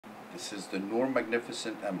This is the Noor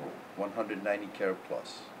Magnificent Emerald, 190 carat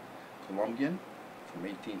plus. Colombian from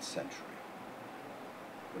 18th century.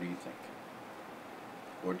 What do you think?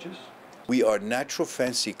 Gorgeous? We are natural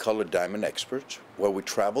fancy colored diamond experts where we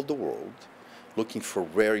travel the world looking for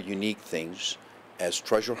rare, unique things as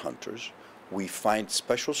treasure hunters. We find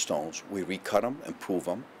special stones, we recut them and prove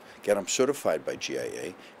them, get them certified by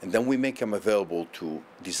GIA, and then we make them available to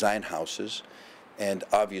design houses. And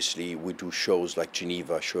obviously we do shows like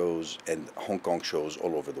Geneva shows and Hong Kong shows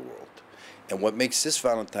all over the world. And what makes this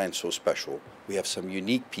Valentine so special, we have some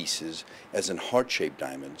unique pieces as in heart-shaped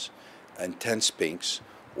diamonds, intense pinks,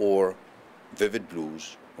 or vivid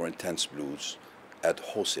blues, or intense blues at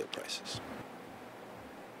wholesale prices.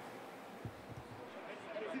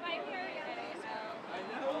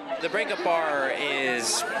 The BreakUp Bar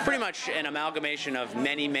is pretty much an amalgamation of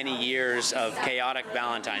many, many years of chaotic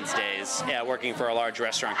Valentine's days working for a large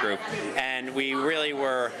restaurant group. And we really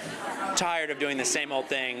were tired of doing the same old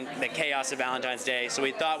thing, the chaos of Valentine's Day. So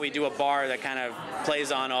we thought we'd do a bar that kind of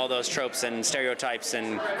plays on all those tropes and stereotypes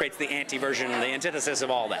and creates the anti-version, the antithesis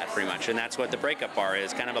of all that pretty much. And that's what the BreakUp Bar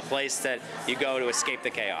is, kind of a place that you go to escape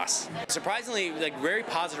the chaos. Surprisingly, like very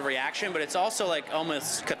positive reaction, but it's also like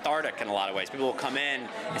almost cathartic in a lot of ways. People will come in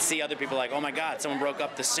and see other people like, oh my God, someone broke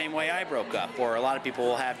up the same way I broke up. Or a lot of people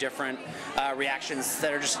will have different reactions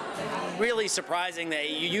that are just really surprising that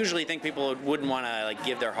you usually think people wouldn't want to like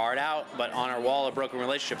give their heart out, but on our wall of broken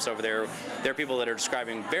relationships over there are people that are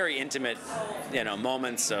describing very intimate,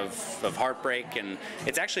 moments of heartbreak, and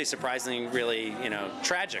it's actually surprisingly really,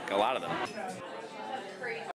 tragic, a lot of them.